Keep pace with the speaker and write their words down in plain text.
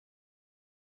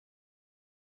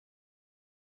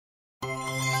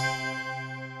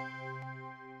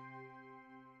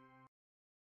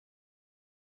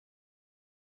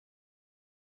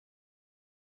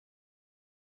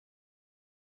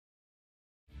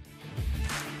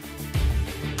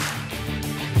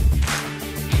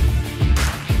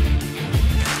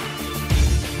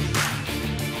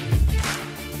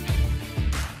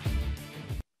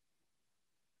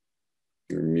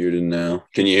Shooting now.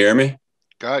 Can you hear me?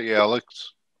 Got you,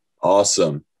 Alex.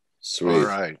 Awesome. Sweet. All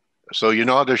right. So you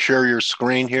know how to share your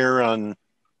screen here on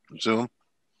Zoom?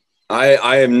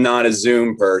 I am not a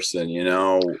Zoom person,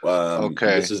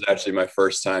 Okay. This is actually my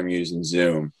first time using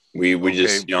Zoom. We Okay.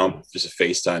 just, I'm just a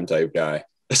FaceTime type guy.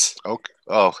 Okay.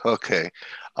 Oh, okay.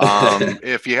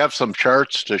 If you have some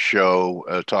charts to show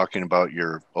talking about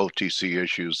your OTC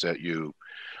issues that you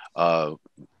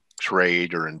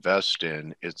trade or invest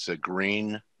in, it's a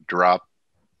green drop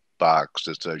box.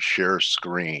 It's a share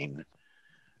screen.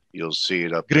 You'll see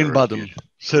it up Green there. button.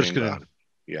 Share Green screen. button.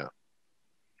 Yeah.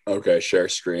 Okay, share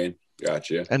screen.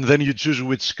 Gotcha. And then you choose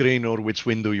which screen or which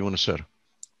window you want to share.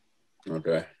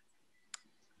 Okay.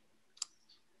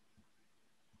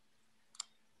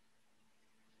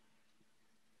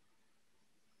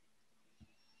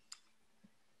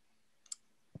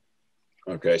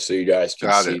 Okay, so you guys can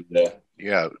Got see it. the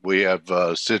Yeah, we have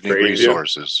Sydney Trading View?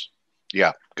 Resources.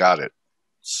 Yeah, got it.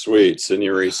 Sweet Sydney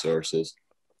Resources.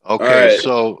 Okay,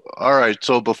 All right.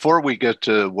 so before we get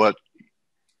to what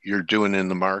you're doing in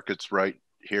the markets right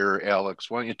here, Alex,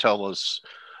 why don't you tell us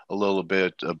a little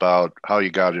bit about how you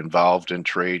got involved in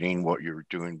trading, what you were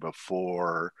doing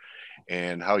before,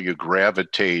 and how you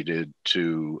gravitated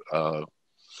to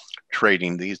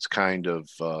trading these kind of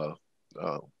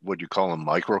what do you call them,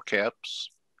 micro caps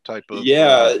type of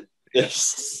Yeah.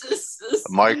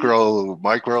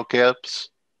 micro caps?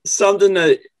 Something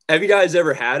that have you guys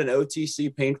ever had an OTC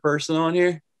pink person on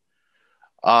here?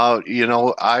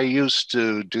 I used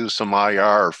to do some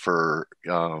IR for,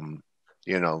 and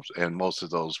most of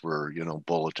those were,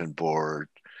 bulletin board,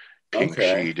 pink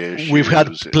sheet issues. We've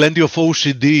had plenty of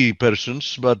OCD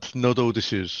persons, but not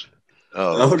OTCs.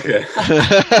 Oh, okay.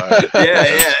 Right.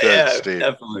 Yeah, good, Steve.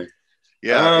 Definitely.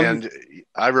 Yeah, and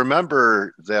I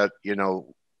remember that,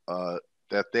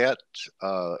 that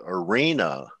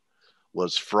arena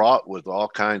was fraught with all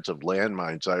kinds of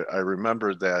landmines. I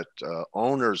remember that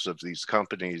owners of these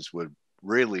companies would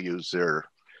really use their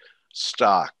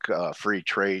stock, free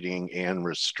trading, and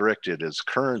restricted as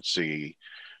currency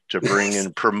to bring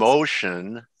in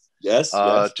promotion. Yes.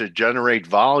 To generate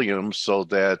volume so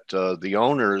that the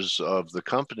owners of the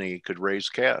company could raise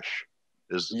cash.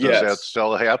 Does that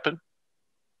still happen?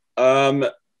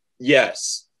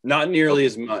 Yes, not nearly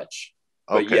as much,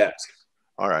 but yes.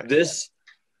 All right.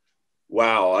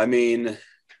 Wow. I mean,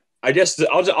 I guess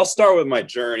I'll start with my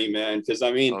journey, man, because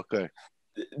I mean,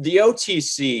 the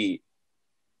OTC,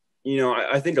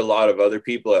 I think a lot of other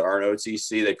people that aren't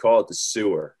OTC, they call it the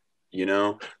sewer.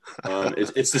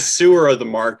 It's the sewer of the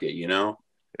market. Yeah.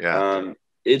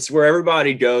 It's where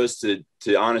everybody goes to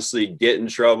honestly get in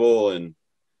trouble and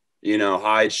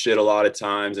hide shit a lot of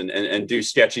times and do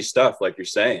sketchy stuff like you're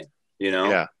saying.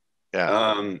 Yeah.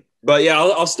 But yeah,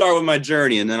 I'll start with my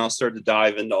journey and then I'll start to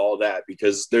dive into all that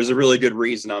because there's a really good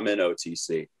reason I'm in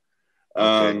OTC.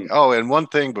 Okay. And one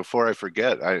thing before I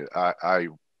forget, I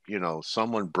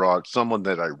someone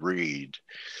that I read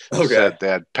said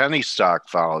that penny stock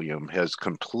volume has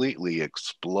completely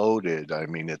exploded. I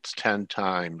mean, it's 10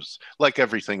 times, like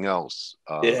everything else,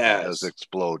 it has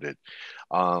exploded.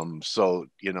 So,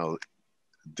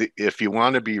 if you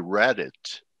want to be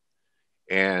Reddit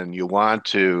and you want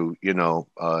to,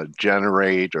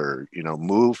 generate or,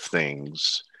 move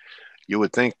things, you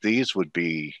would think these would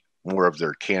be more of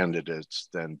their candidates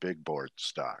than big board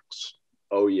stocks.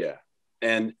 Oh, yeah.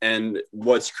 And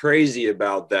what's crazy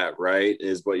about that, right,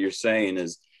 is what you're saying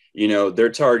is,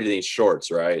 they're targeting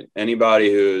shorts, right?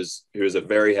 Anybody who's a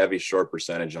very heavy short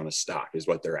percentage on a stock is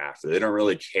what they're after. They don't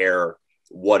really care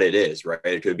what it is, right?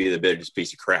 It could be the biggest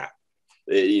piece of crap,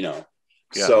 Yeah.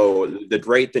 So the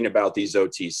great thing about these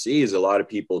OTCs, a lot of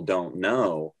people don't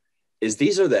know, is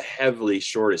these are the heavily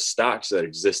shortest stocks that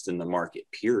exist in the market,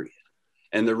 period.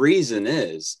 And the reason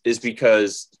is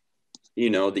because the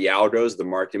algos, the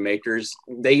market makers,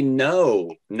 they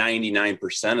know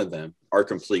 99% of them are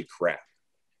complete crap.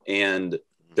 And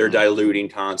they're diluting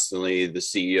constantly. The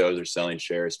CEOs are selling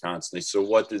shares constantly. So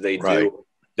what do?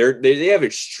 They have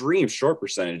extreme short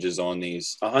percentages on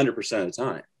these 100% of the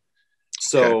time.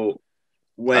 So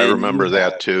when I remember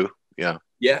that too. Yeah.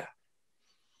 Yeah.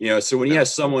 So when you have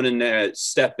someone in there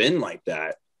step in like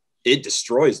that, it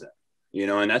destroys them,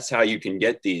 and that's how you can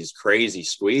get these crazy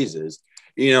squeezes,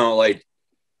 like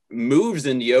moves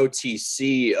in the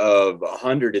OTC of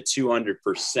 100 to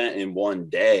 200% in one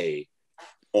day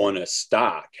on a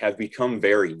stock have become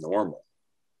very normal.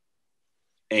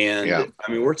 And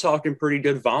I mean, we're talking pretty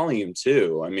good volume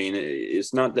too. I mean,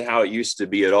 it's not how it used to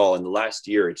be at all. In the last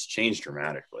year, it's changed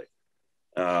dramatically.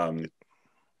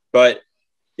 But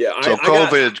yeah, so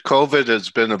COVID has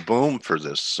been a boom for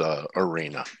this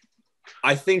arena.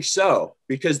 I think so,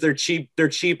 because they're cheap. They're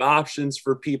cheap options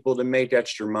for people to make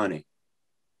extra money.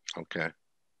 Okay.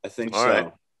 I think All so. right.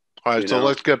 All right. You So know?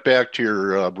 let's get back to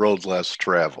your road less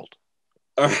traveled.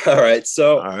 All right.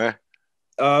 So, All right.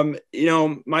 you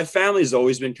know, my family's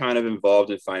always been kind of involved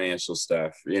in financial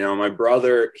stuff. You know, my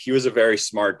brother, he was a very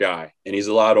smart guy, and he's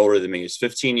a lot older than me. He's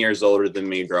 15 years older than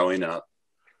me growing up.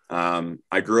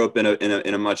 I grew up in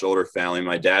a much older family.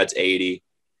 My dad's 80.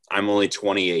 I'm only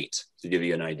 28, to give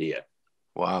you an idea.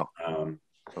 Wow.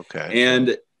 Okay.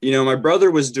 And, you know, my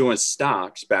brother was doing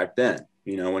stocks back then,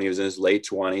 you know, when he was in his late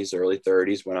 20s, early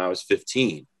 30s, when I was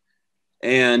 15.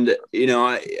 And, you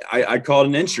know, I called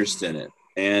an interest in it.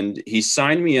 And he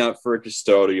signed me up for a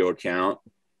custodial account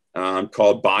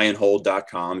called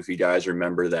buyandhold.com. If you guys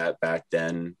remember that back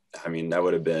then, I mean, that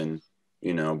would have been,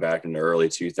 you know, back in the early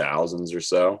 2000s or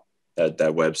so, that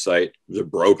website. The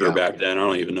broker back then, I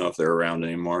don't even know if they're around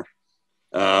anymore.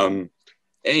 And,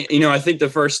 you know, I think the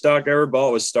first stock I ever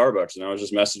bought was Starbucks, and I was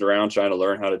just messing around trying to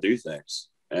learn how to do things.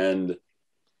 And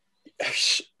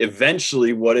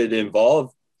eventually what it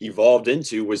evolved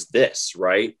into was this,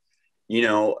 right? You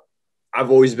know, I've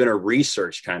always been a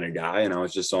research kind of guy, and I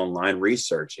was just online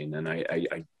researching. And I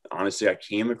honestly, I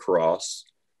came across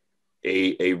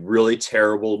a really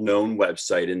terrible known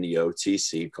website in the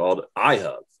OTC called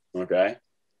iHub. Okay.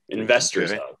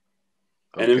 Investors Hub.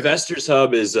 And Investors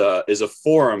Hub is a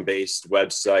forum-based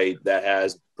website that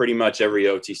has pretty much every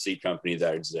OTC company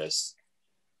that exists.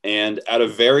 And at a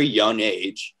very young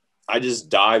age, I just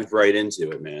dived right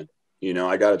into it, man. You know,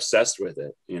 I got obsessed with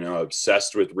it, you know,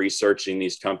 obsessed with researching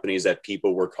these companies that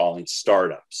people were calling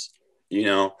startups. You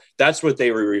know, that's what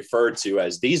they were referred to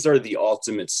as. These are the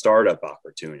ultimate startup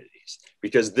opportunities,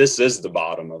 because this is the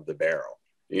bottom of the barrel.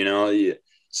 You know,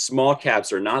 small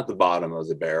caps are not the bottom of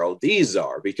the barrel. These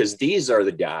are, because these are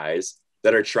the guys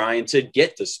that are trying to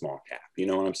get the small cap. You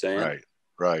know what I'm saying? Right.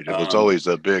 Right. It was always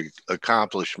a big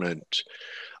accomplishment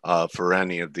for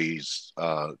any of these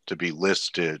to be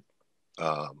listed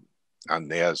on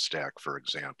NASDAQ, for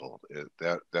example.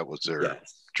 That was their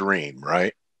dream,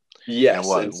 right? Yes. And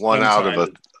what, one out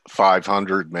of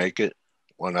 500 make it?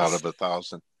 One out of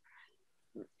 1,000?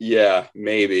 Yeah,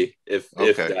 maybe if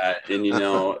that. And, you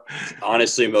know,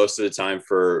 honestly, most of the time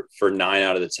for 9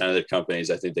 out of the 10 of the companies,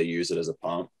 I think they use it as a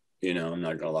pump. You know, I'm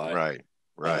not gonna lie.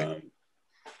 Right.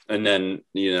 And then,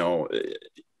 you know,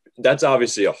 that's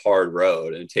obviously a hard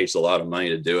road, and it takes a lot of money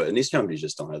to do it. And these companies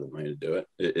just don't have the money to do it.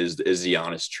 Is the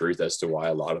honest truth as to why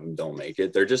a lot of them don't make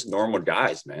it. They're just normal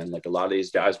guys, man. Like, a lot of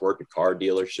these guys work at car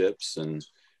dealerships,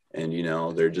 and you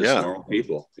know, they're just normal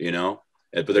people, you know,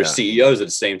 but they're CEOs at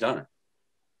the same time.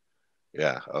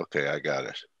 Yeah. Okay. I got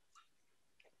it.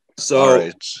 So,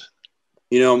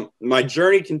 you know, my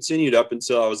journey continued up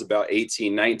until I was about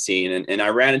 18, 19. And I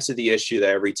ran into the issue that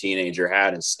every teenager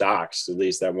had in stocks, at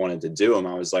least that wanted to do them.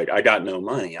 I was like, I got no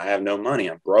money. I have no money.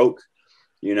 I'm broke.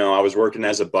 You know, I was working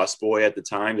as a busboy at the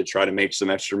time to try to make some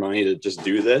extra money to just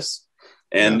do this.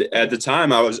 And at the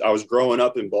time I was growing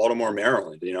up in Baltimore,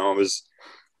 Maryland. You know,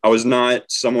 I was not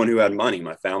someone who had money.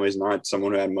 My family's not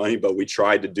someone who had money, but we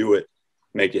tried to do it,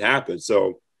 make it happen.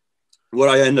 So what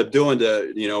I ended up doing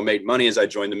to, you know, make money is I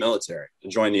joined the military,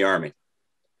 joined the Army.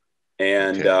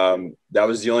 And that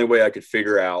was the only way I could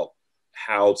figure out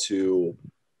how to,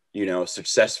 you know,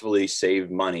 successfully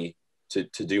save money to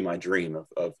do my dream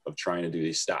of trying to do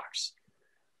these stocks.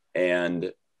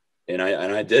 And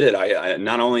I did it. I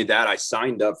not only that, I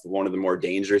signed up for one of the more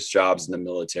dangerous jobs in the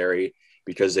military,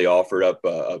 because they offered up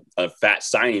a fat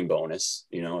signing bonus,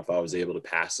 you know, if I was able to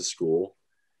pass the school.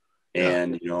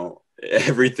 And, you know,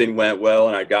 everything went well,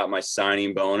 and I got my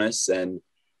signing bonus, and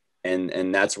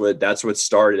that's what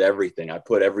started everything. I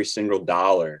put every single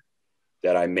dollar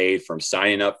that I made from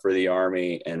signing up for the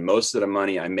Army, and most of the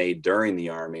money I made during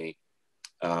the Army,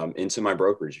 into my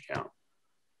brokerage account.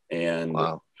 And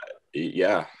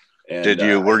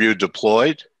And were you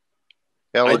deployed,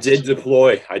 Alex? I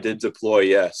did deploy.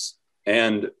 Yes.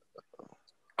 And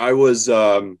I was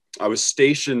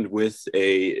stationed with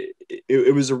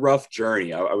it was a rough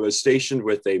journey. I was stationed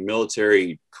with a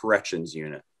military corrections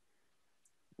unit.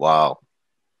 Wow.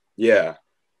 Yeah.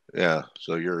 Yeah.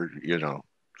 So you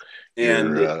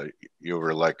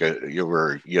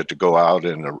had to go out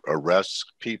and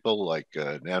arrest people like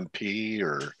an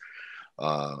MP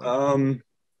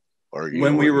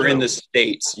when we were in the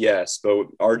States, yes. But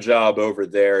our job over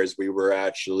there is we were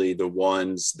actually the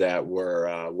ones that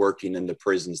were working in the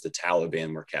prisons the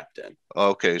Taliban were kept in.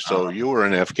 Okay. So you were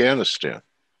in Afghanistan.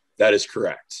 That is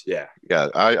correct. Yeah. Yeah.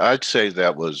 I'd say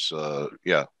that was,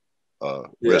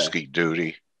 risky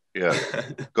duty. Yeah.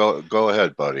 Go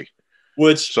ahead, buddy.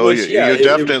 So yeah, you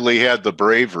definitely had the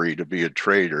bravery to be a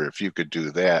trader if you could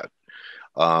do that.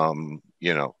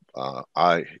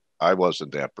 I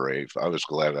wasn't that brave. I was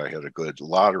glad I had a good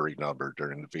lottery number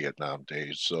during the Vietnam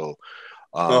days. So,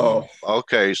 oh,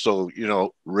 okay. So,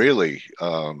 really,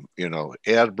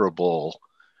 admirable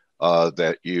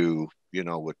that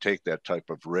would take that type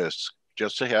of risk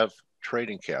just to have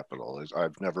trading capital.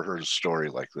 I've never heard a story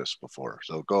like this before.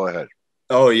 So go ahead.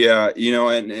 oh yeah,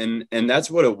 and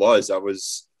that's what it was. I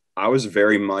was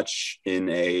very much in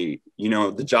the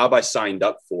job I signed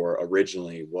up for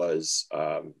originally was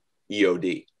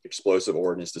EOD, explosive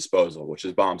ordnance disposal, which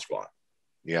is bomb squad.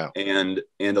 Yeah. And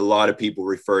a lot of people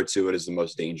refer to it as the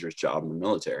most dangerous job in the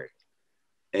military.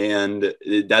 And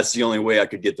that's the only way I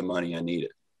could get the money I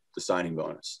needed, the signing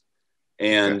bonus.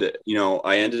 And,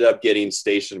 I ended up getting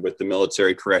stationed with the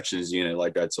military corrections unit,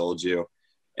 like I told you.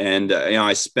 And,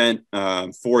 I spent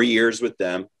 4 years with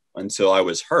them until I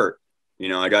was hurt.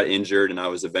 I got injured and I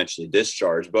was eventually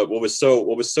discharged. But what was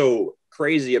so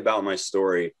crazy about my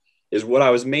story is what I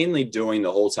was mainly doing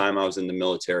the whole time I was in the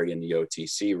military in the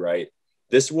OTC, right?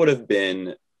 This would have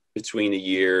been between the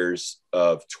years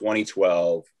of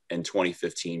 2012 and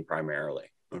 2015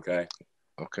 primarily. Okay.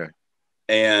 Okay.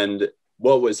 And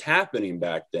what was happening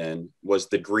back then was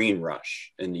the green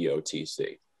rush in the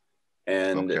OTC.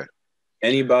 And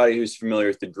anybody who's familiar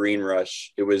with the green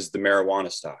rush, it was the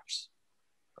marijuana stocks.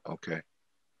 Okay.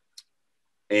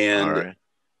 And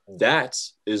that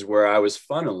is where I was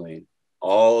funneling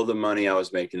all of the money I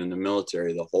was making in the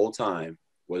military the whole time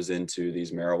was into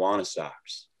these marijuana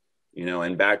stocks,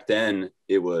 and back then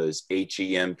it was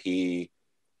HEMP,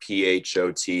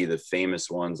 PHOT, the famous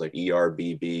ones like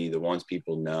ERBB, the ones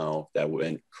people know that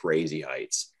went crazy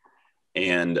heights.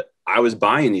 And I was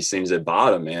buying these things at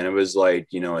bottom, man. It was like,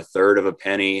 a third of a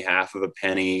penny, half of a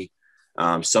penny.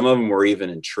 Some of them were even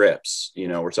in trips,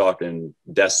 we're talking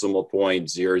decimal point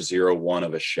 0.001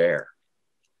 of a share.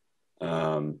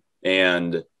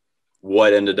 And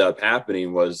what ended up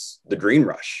happening was the green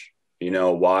rush.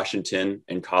 Washington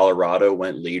and Colorado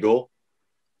went legal,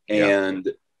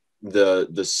 and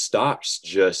the stocks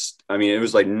just, it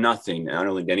was like nothing I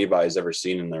don't think anybody's ever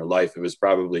seen in their life. It was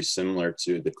probably similar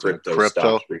to the crypto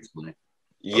stocks recently.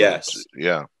 Yes.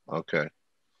 Yeah. Okay.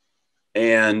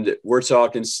 And we're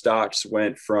talking stocks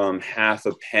went from half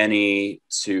a penny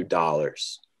to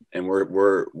dollars. And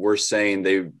we're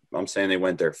saying I'm saying they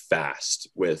went there fast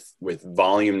with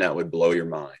volume that would blow your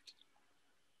mind,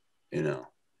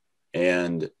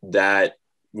 and that,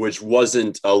 which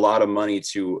wasn't a lot of money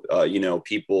to,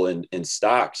 people in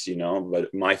stocks,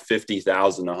 but my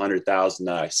 50,000, 100,000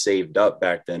 that I saved up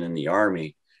back then in the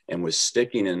Army and was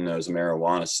sticking in those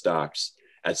marijuana stocks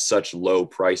at such low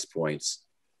price points,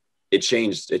 it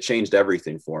changed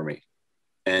everything for me.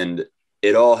 And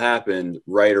it all happened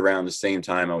right around the same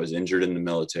time I was injured in the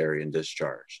military and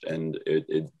discharged. And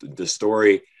the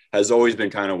story has always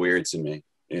been kind of weird to me,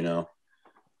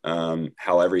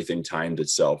 how everything timed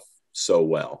itself so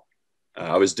well.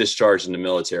 I was discharged in the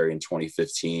military in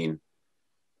 2015,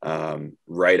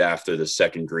 right after the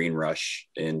second green rush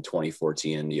in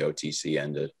 2014 and the OTC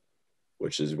ended,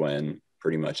 which is when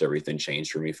pretty much everything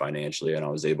changed for me financially. And I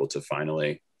was able to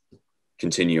finally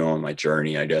continue on my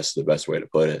journey, I guess the best way to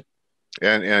put it.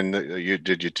 And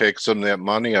did you take some of that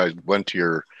money? I went to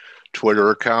your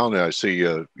Twitter account and I see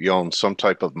you own some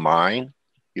type of mine.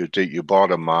 You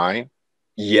bought a mine?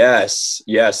 Yes.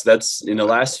 That's in the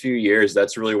last few years.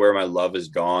 That's really where my love has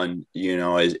gone.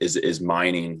 Is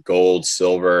mining gold,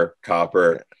 silver,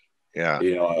 copper. Yeah.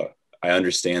 I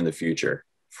understand the future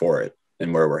for it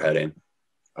and where we're heading.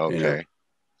 Okay.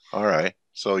 All right.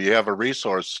 So you have a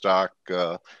resource stock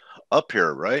up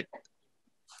here, right?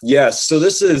 Yes. So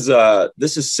this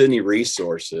is Sydney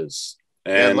Resources.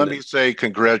 And let me say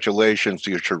congratulations.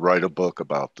 You should write a book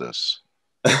about this.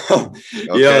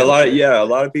 Okay. A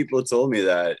lot of people have told me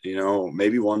that,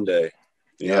 maybe one day,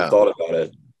 I've thought about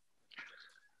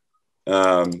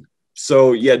it.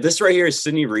 So this right here is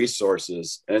Sydney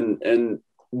Resources, and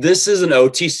this is an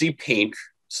OTC Pink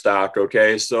stock.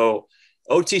 Okay. So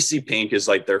OTC Pink is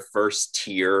like their first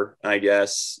tier, I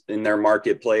guess, in their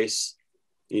marketplace.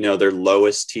 Their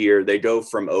lowest tier, they go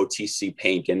from OTC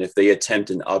Pink, and if they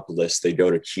attempt an uplist, they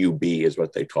go to QB, is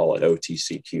what they call it,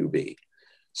 OTC QB.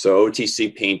 So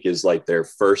OTC Pink is like their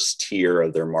first tier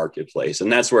of their marketplace, and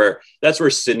that's where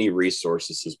Sydney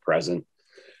Resources is present.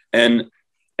 And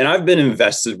I've been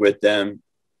invested with them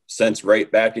since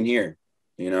right back in here.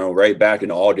 Right back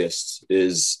in August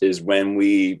is when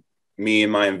me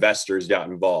and my investors got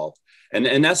involved.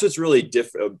 And that's what's really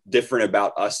different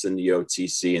about us in the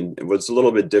OTC. And what's a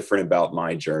little bit different about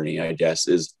my journey, I guess,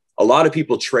 is a lot of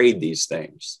people trade these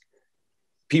things.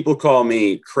 people call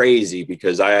me crazy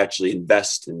because I actually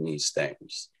invest in these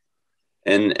things.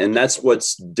 And that's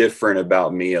what's different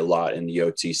about me a lot in the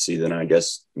OTC than I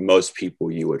guess most people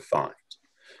you would find.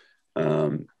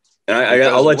 And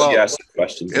I'll let you ask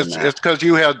questions on that. It's because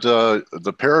you had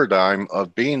the paradigm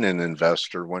of being an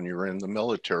investor when you were in the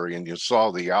military and you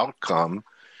saw the outcome.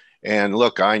 And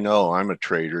look, I know I'm a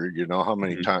trader. You know how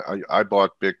many times I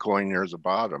bought Bitcoin near the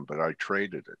bottom, but I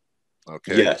traded it.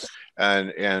 Okay. Yes.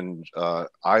 And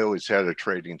I always had a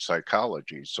trading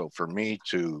psychology. So for me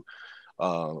to,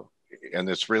 and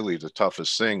it's really the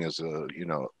toughest thing is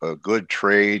a good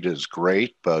trade is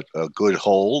great, but a good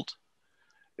hold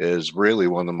is really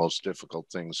one of the most difficult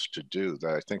things to do.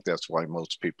 That I think that's why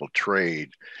most people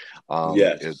trade.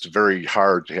 Yes. It's very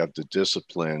hard to have the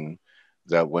discipline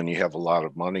that when you have a lot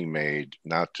of money made,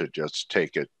 not to just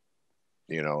take it,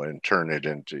 and turn it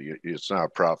into, it's not a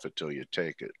profit till you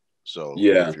take it. So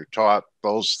if you're taught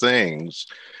those things,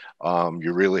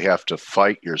 you really have to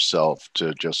fight yourself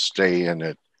to just stay in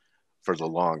it for the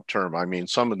long term. I mean,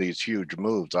 some of these huge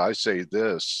moves, I say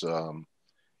this,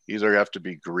 either have to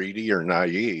be greedy or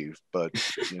naive, but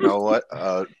you know what,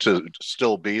 to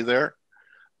still be there.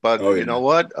 But you know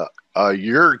what,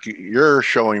 you're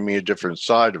showing me a different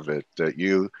side of it, that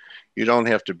you don't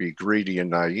have to be greedy and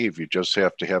naive. You just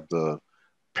have to have the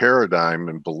paradigm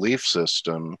and belief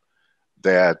system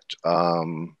that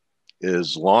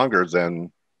is longer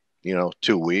than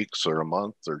 2 weeks or a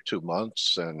month or 2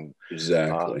 months, and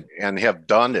exactly, and have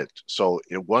done it. So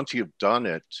once you've done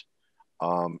it,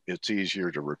 it's easier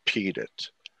to repeat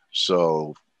it.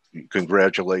 So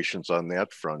congratulations on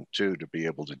that front too, to be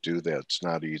able to do that. It's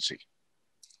not easy.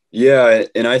 Yeah.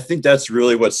 And I think that's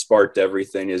really what sparked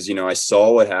everything is, I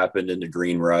saw what happened in the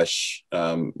green rush,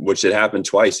 which it happened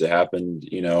twice. It happened,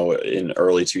 in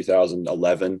early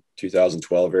 2011,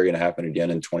 2012, very going to happen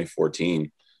again in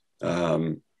 2014.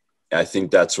 I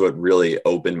think that's what really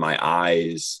opened my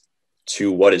eyes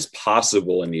to what is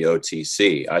possible in the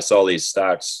OTC. I saw these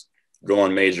stocks go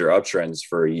on major uptrends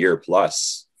for a year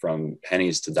plus, from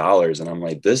pennies to dollars. And I'm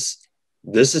like, this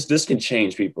can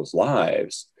change people's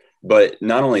lives. But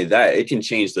not only that, it can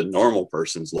change the normal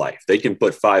person's life. They can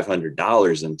put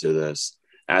 $500 into this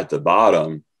at the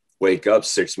bottom, wake up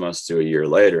 6 months to a year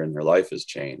later, and their life has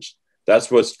changed. That's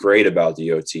what's great about the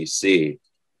OTC.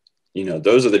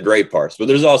 Those are the great parts, but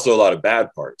there's also a lot of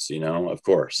bad parts, of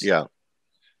course. Yeah.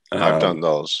 I've done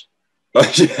those.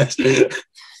 Yes.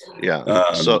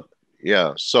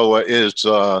 Yeah. So it's,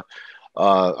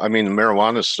 I mean, the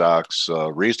marijuana stocks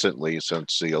recently,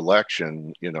 since the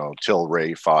election,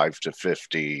 Tilray 5 to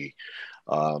 50,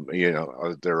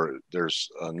 there's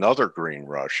another green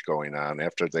rush going on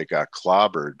after they got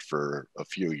clobbered for a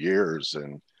few years,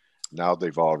 and now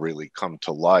they've all really come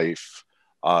to life.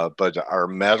 But our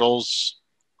metals,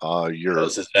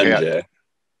 this is NJ.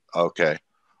 Okay.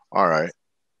 All right.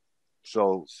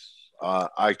 So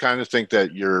I kind of think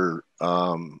that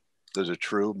there's a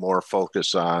true more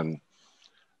focus on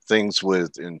things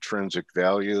with intrinsic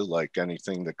value, like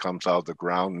anything that comes out of the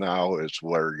ground now is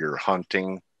where you're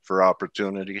hunting for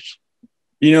opportunities.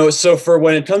 So for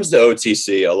when it comes to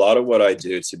OTC, a lot of what I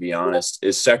do, to be honest,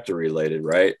 is sector related,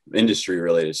 right? Industry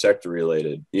related, sector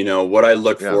related. What I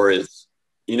look for is,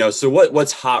 so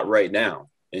what's hot right now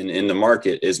in the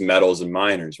market is metals and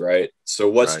miners, right? So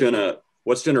what's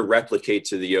gonna replicate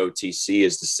to the OTC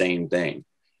is the same thing.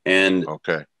 And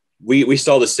we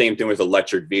saw the same thing with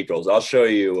electric vehicles. I'll show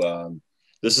you.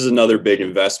 This is another big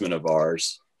investment of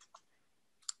ours.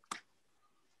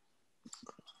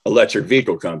 Electric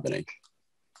vehicle company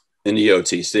in the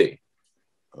OTC.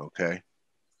 Okay.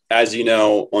 As you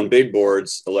know, on big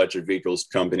boards, electric vehicles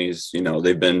companies,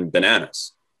 they've been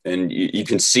bananas. And you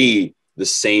can see the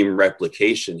same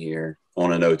replication here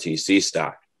on an OTC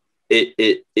stock.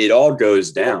 It all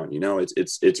goes down,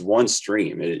 it's one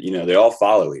stream. They all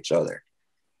follow each other.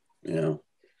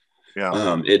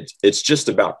 It's just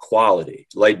about quality.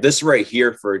 Like this right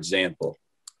here, for example,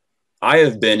 I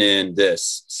have been in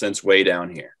this since way down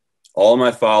here. All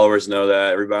my followers know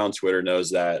that. Everybody on Twitter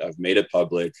knows that. I've made it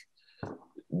public.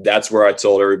 That's where I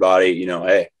told everybody,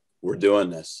 hey, we're doing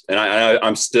this. And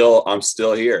I'm still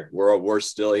here. We're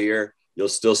still here. You'll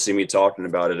still see me talking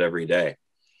about it every day.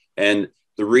 And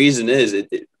the reason is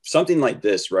something like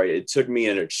this, right? It took me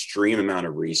an extreme amount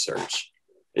of research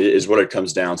is what it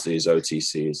comes down to, these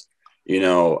OTCs.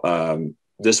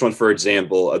 This one, for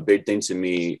example, a big thing to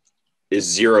me is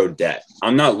zero debt.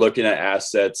 I'm not looking at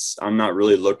assets. I'm not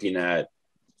really looking at,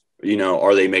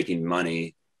 are they making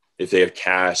money? If they have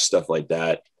cash, stuff like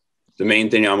that. The main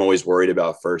thing I'm always worried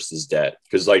about first is debt.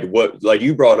 Because like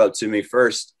you brought up to me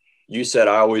first, you said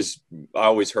I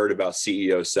always heard about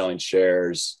CEOs selling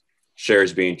shares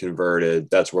being converted.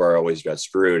 That's where I always got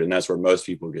screwed, and that's where most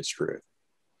people get screwed.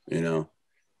 You know,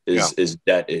 is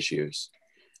debt issues.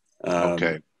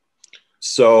 Okay.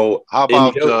 So how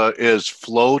about is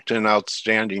float and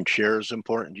outstanding shares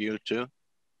important to you too?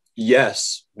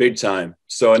 Yes, big time.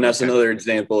 So, and that's another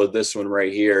example of this one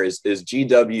right here is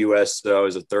GWSO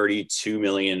is a 32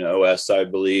 million OS, I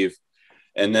believe.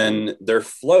 And then their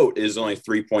float is only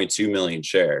 3.2 million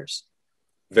shares.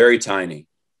 Very tiny.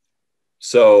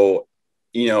 So,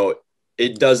 you know,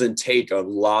 it doesn't take a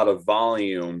lot of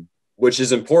volume, which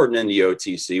is important in the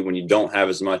OTC when you don't have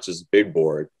as much as big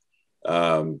board.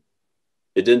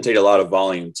 It didn't take a lot of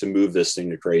volume to move this thing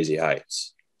to crazy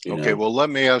heights. Okay, well, let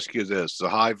me ask you this. The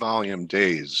high volume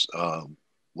days,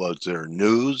 was there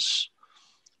news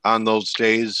on those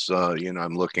days?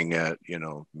 I'm looking at,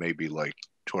 maybe like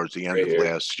towards the end of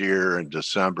last year in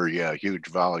December. Yeah, huge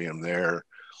volume there.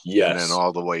 Yes. And then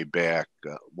all the way back,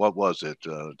 what was it?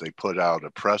 They put out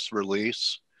a press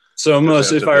release. So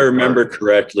if I remember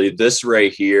correctly, this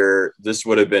right here, this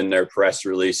would have been their press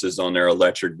releases on their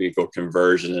electric vehicle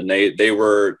conversion. And they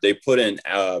put in,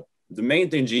 the main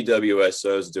thing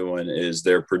GWSO is doing is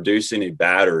they're producing a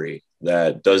battery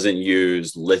that doesn't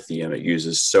use lithium. It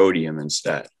uses sodium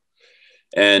instead.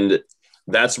 And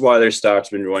that's why their stock's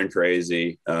been going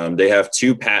crazy. They have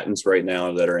 2 patents right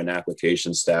now that are in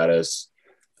application status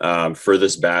for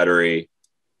this battery.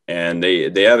 And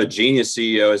they have a genius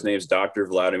CEO. His name's Dr.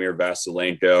 Vladimir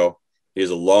Vasilenko. He has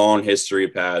a long history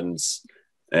of patents.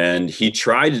 And he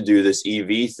tried to do this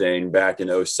EV thing back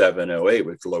in 07, 08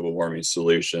 with Global Warming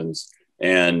Solutions.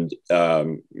 And,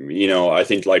 I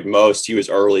think like most, he was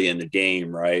early in the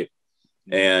game, right?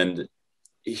 And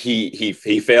he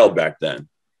failed back then.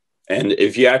 And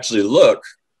if you actually look,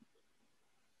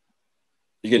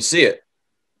 you can see it.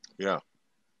 Yeah.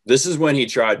 This is when he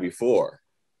tried before.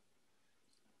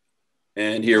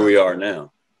 And here we are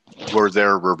now. Were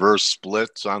there reverse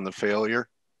splits on the failure?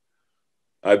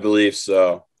 I believe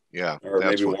so. Yeah, or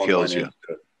that's maybe what kills you.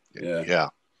 Yeah.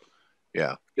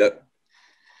 Yep.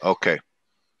 Okay.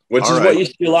 Which is what you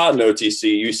see a lot in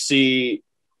OTC. You see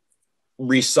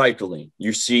recycling,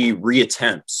 you see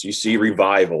reattempts, you see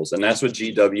revivals. And that's what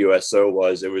GWSO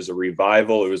was. It was a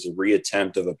revival. It was a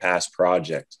reattempt of a past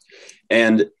project.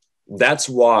 And that's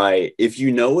why if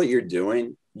you know what you're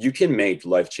doing, you can make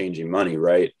life-changing money,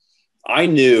 right? I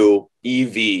knew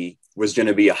EV was going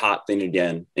to be a hot thing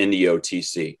again in the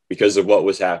OTC because of what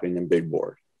was happening in big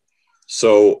board.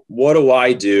 So what do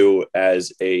I do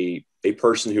as a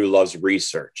person who loves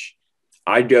research?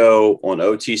 I go on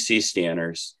OTC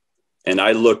scanners and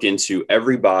I look into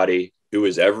everybody who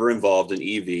was ever involved in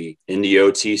EV in the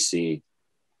OTC,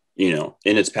 in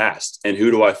its past. And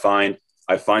who do I find?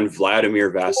 I find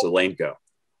Vladimir Vasilenko.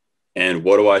 And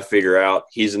what do I figure out?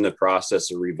 He's in the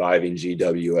process of reviving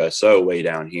GWSO way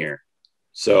down here.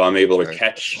 So I'm able to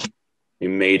catch a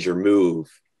major move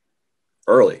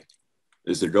early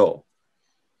is the goal.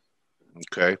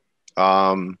 Okay.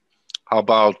 How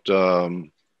about, do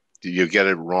you get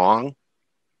it wrong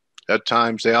at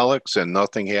times, Alex, and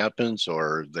nothing happens,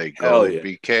 or they go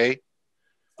BK?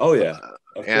 Oh, yeah.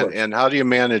 And how do you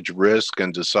manage risk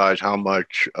and decide how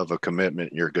much of a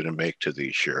commitment you're going to make to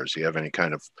these shares? Do you have any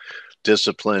kind of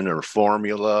discipline or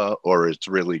formula, or it's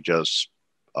really just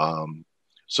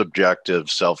subjective,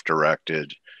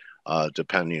 self-directed,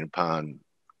 depending upon,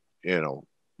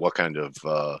 what kind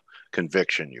of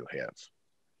conviction you have?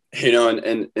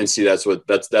 And see, that's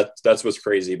what's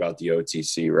crazy about the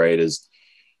OTC, right? Is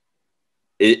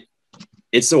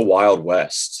it's a Wild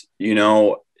West.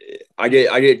 I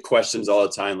get questions all the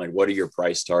time, like, what are your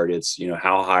price targets?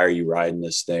 How high are you riding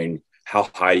this thing? How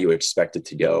high do you expect it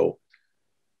to go?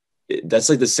 That's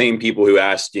like the same people who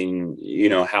asking,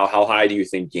 how high do you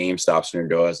think GameStop's going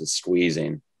to go as it's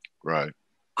squeezing? Right.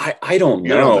 I don't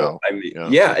know. I mean,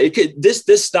 it could,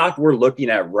 this stock we're looking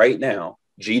at right now,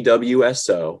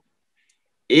 GWSO,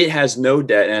 it has no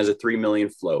debt and has a 3 million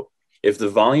float. If the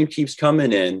volume keeps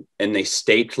coming in and they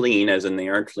stay clean, as in they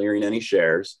aren't clearing any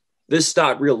shares, this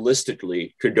stock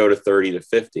realistically could go to 30 to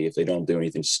 50 if they don't do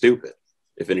anything stupid,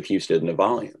 if it keeps getting the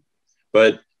volume.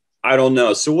 But I don't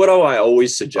know. So what do I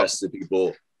always suggest to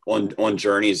people on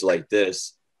journeys like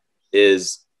this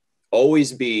is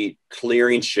always be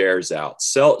clearing shares out.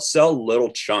 Sell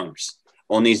little chunks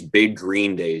on these big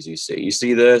green days you see. You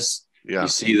see this? Yeah. You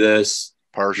see this?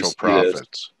 Partial profits.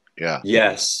 This. Yeah.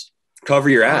 Yes. Cover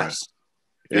your ass.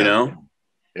 Right.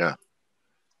 Yeah.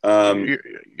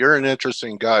 You're an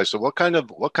interesting guy. So what kind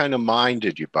of mine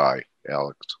did you buy,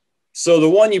 Alex? So the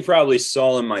one you probably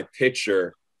saw in my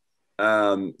picture,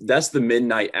 that's the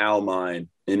Midnight Owl mine.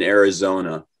 in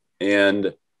Arizona.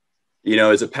 And, you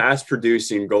know, it's a past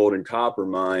producing gold and copper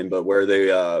mine, but where they,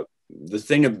 the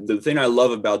thing I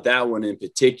love about that one in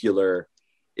particular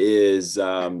is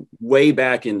way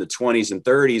back in the 20s and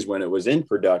 30s when it was in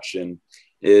production,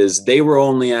 is they were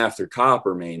only after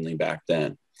copper mainly back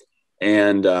then.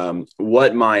 And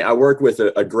I work with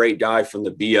a great guy from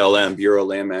the BLM, Bureau of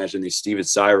Land Management, Steven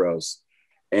Syros.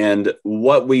 And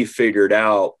what we figured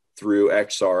out through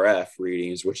XRF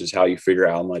readings, which is how you figure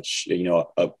out how much, you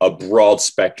know, a broad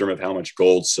spectrum of how much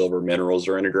gold, silver, minerals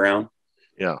are in the ground.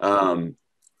 Yeah.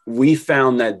 We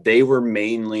found that they were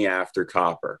mainly after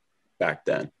copper back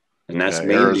then. And that's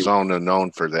mainly Arizona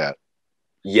known for that.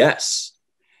 Yes.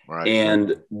 Right.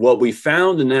 And what we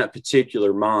found in that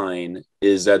particular mine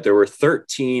is that there were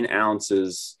 13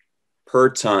 ounces per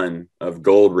ton of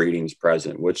gold readings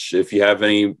present, which, if you have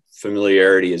any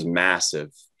familiarity, is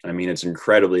massive. I mean, it's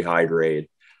incredibly high grade.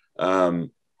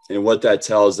 And what that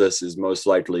tells us is most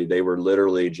likely they were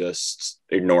literally just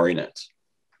ignoring it.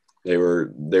 They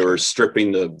were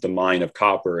stripping the mine of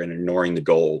copper and ignoring the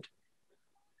gold,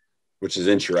 which is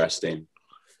interesting.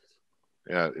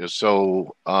 Yeah.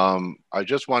 So I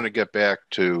just want to get back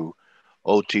to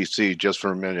OTC just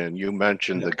for a minute. And you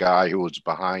mentioned the guy who was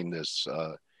behind this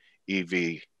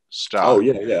EV stock. Oh,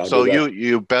 yeah. So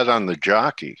you bet on the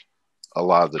jockey a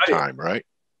lot of the time, right?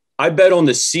 I bet on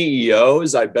the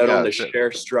CEOs. I bet on the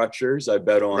share structures. I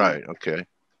bet on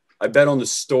I bet on the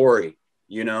story.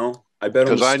 You know,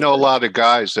 because I know a lot of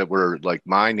guys that were like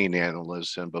mining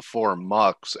analysts, and before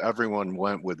Mux, everyone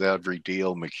went with every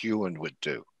deal McEwen would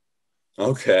do.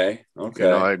 Okay. You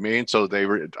know what I mean? So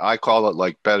I call it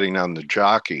like betting on the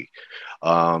jockey,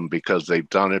 because they've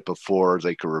done it before.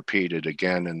 They could repeat it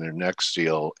again in their next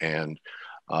deal. And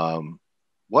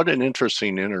what an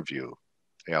interesting interview,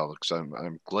 Alex.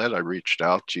 I'm glad I reached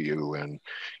out to you. And,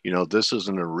 you know, this is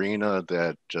an arena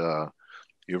that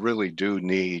you really do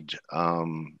need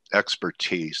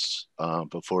expertise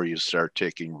before you start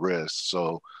taking risks.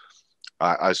 So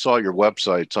I saw your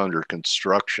website's under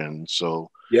construction.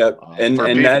 So yeah, and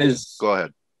that is, go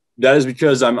ahead. That is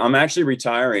because I'm actually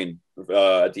retiring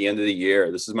at the end of the year.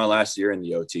 This is my last year in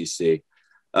the OTC.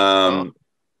 And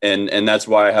that's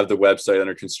why I have the website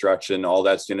under construction. All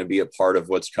that's going to be a part of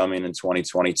what's coming in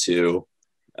 2022.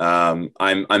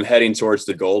 I'm heading towards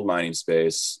the gold mining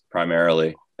space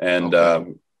primarily. And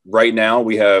right now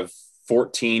we have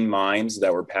 14 mines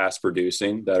that were past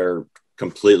producing that are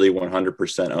completely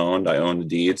 100% owned. I own the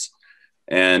deeds.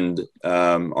 And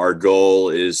our goal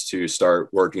is to start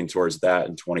working towards that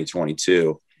in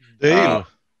 2022. Dale,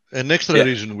 an extra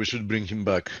reason we should bring him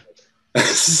back. I'm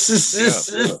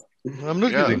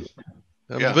not kidding.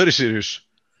 I'm very serious.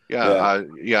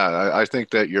 I think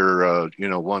that you're, you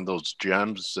know, one of those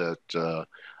gems that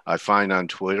I find on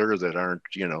Twitter that aren't,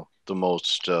 you know, the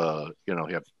most, you know,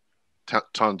 have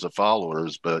tons of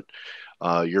followers, but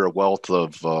you're a wealth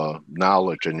of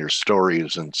knowledge, and your story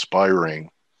is inspiring.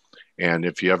 And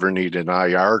if you ever need an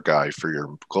IR guy for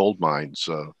your gold mines,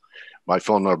 my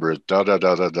phone number is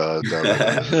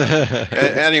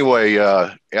Anyway,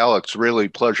 Alex, really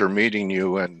pleasure meeting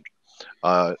you. And,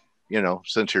 you know,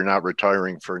 since you're not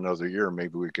retiring for another year,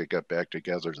 maybe we could get back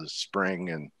together this spring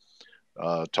and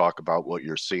talk about what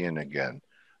you're seeing again.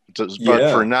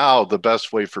 But for now, the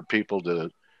best way for people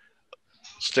to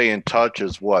stay in touch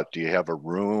is what? Do you have a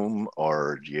room,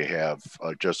 or do you have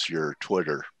just your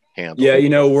Twitter handle? Yeah, you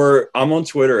know, I'm on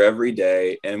Twitter every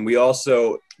day, and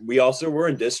we're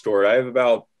in Discord. I have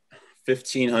about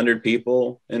 1,500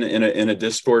 people in a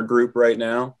Discord group right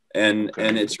now, and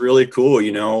it's really cool.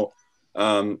 You know,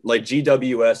 like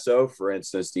GWSO, for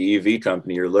instance, the EV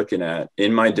company you're looking at,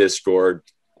 in my Discord,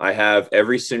 I have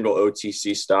every single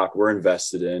OTC stock we're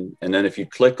invested in, and then if you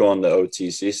click on the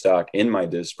OTC stock in my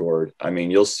Discord, I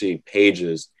mean, you'll see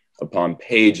pages upon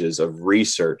pages of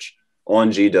research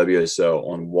on GWSO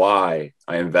on why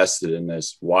I invested in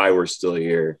this, why we're still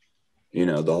here, you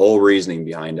know, the whole reasoning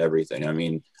behind everything. I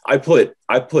mean, I put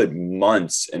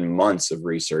months and months of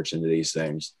research into these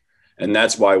things, and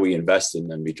that's why we invest in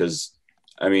them, because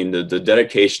I mean, the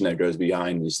dedication that goes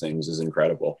behind these things is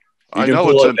incredible. I know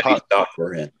it's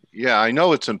impossible. Yeah, I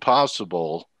know it's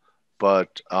impossible,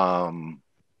 but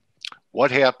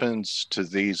what happens to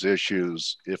these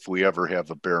issues if we ever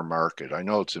have a bear market? I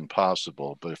know it's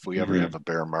impossible, but if we ever have a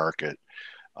bear market,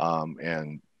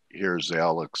 and here's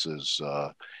Alex's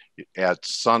at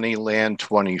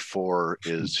Sunnyland24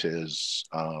 is his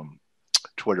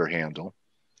Twitter handle,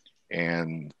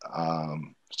 and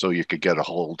so you could get a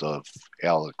hold of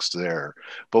Alex there.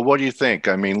 But what do you think?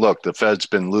 I mean, look, the Fed's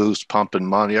been loose, pumping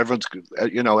money. Everyone's,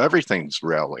 you know, everything's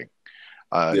rallying.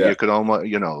 You could almost,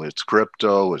 it's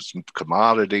crypto, it's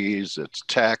commodities, it's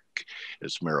tech,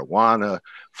 it's marijuana.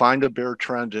 Find a bear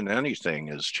trend in anything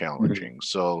is challenging. Mm-hmm.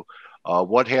 So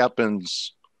what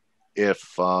happens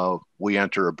if we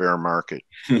enter a bear market?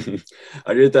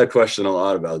 I get that question a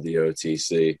lot about the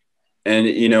OTC. And,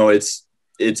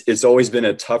 it's always been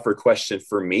a tougher question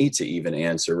for me to even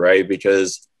answer, right?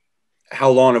 Because how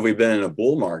long have we been in a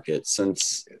bull market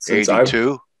since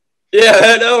 82? Yeah,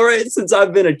 I know, right? Since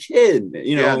I've been a kid,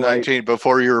 19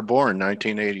 before you were born,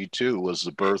 1982 was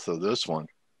the birth of this one.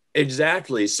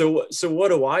 Exactly. So what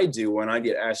do I do when I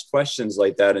get asked questions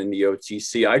like that in the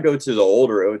OTC? I go to the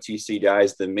older OTC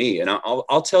guys than me, and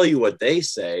I'll tell you what they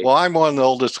say. Well, I'm one of the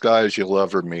oldest guys you'll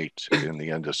ever meet in the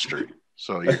industry,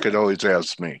 so you could always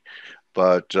ask me.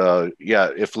 But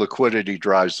if liquidity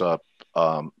dries up,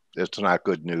 it's not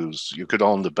good news. You could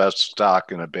own the best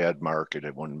stock in a bad market;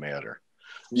 it wouldn't matter.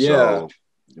 Yeah. So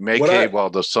make hay while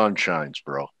the sun shines,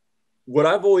 bro. What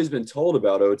I've always been told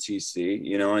about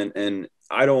OTC, and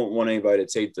I don't want anybody to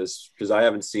take this because I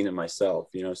haven't seen it myself,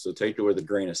 so take it with a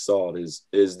grain of salt, is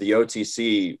the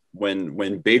OTC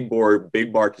when big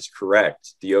market is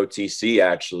correct, the OTC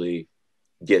actually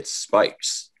gets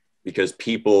spikes because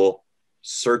people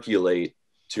circulate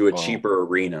to a cheaper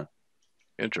arena.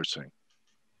 Interesting.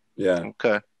 Yeah.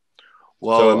 Okay.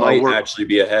 Well, so it might actually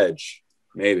be a hedge,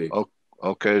 maybe.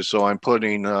 Okay. So I'm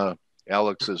putting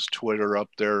Alex's Twitter up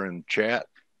there in chat,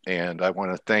 and I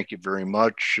want to thank you very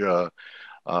much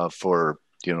for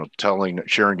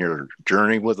sharing your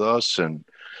journey with us and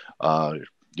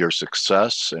your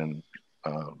success, and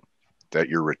that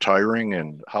you're retiring.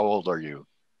 And how old are you?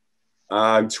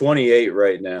 I'm 28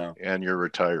 right now. And you're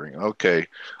retiring. Okay.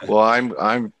 Well,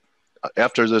 I'm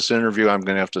after this interview, I'm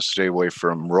going to have to stay away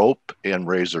from rope and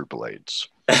razor blades.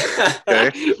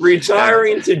 Okay.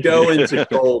 Retiring to go into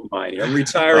gold mining. I'm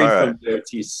retiring from the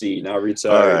OTC, not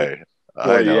retiring. All right.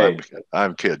 I know.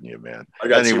 I'm kidding you, man.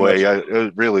 Anyway,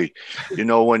 really,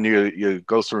 when you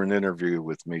go through an interview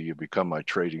with me, you become my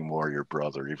trading warrior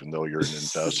brother, even though you're an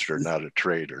investor, not a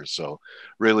trader. So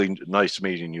really nice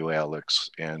meeting you, Alex.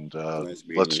 And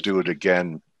let's do it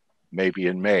again, maybe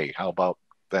in May. How about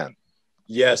then?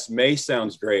 Yes, May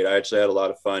sounds great. I actually had a lot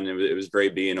of fun. It was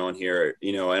great being on here,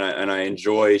 and I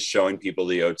enjoy showing people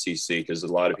the OTC because a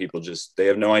lot of people they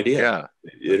have no idea.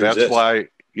 Yeah, that's why.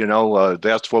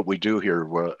 That's what we do here.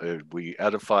 We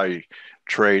edify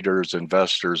traders,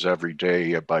 investors every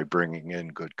day by bringing in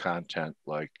good content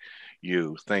like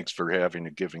you. Thanks for having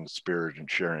a giving spirit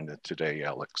and sharing it today,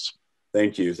 Alex.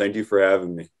 Thank you. Thank you for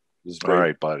having me. It was great. All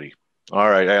right, buddy. All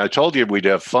right. I told you we'd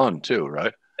have fun too,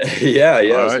 right? Yeah.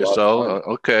 All right. So,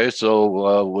 okay.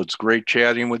 So it's great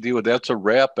chatting with you. That's a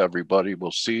wrap, everybody.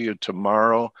 We'll see you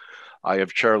tomorrow. I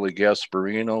have Charlie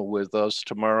Gasparino with us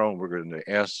tomorrow, and we're going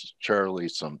to ask Charlie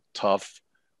some tough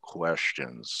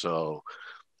questions. So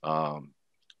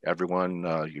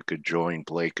everyone, you could join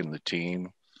Blake and the team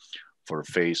for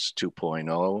F.A.C.E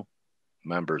 2.0,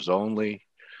 members only.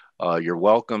 You're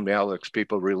welcome, Alex.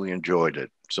 People really enjoyed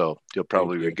it. So you'll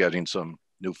probably be getting some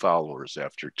new followers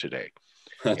after today.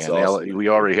 That's and awesome. We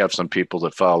already have some people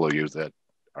that follow you that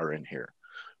are in here.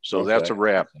 So that's a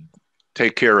wrap.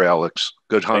 Take care, Alex.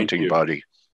 Good hunting, buddy.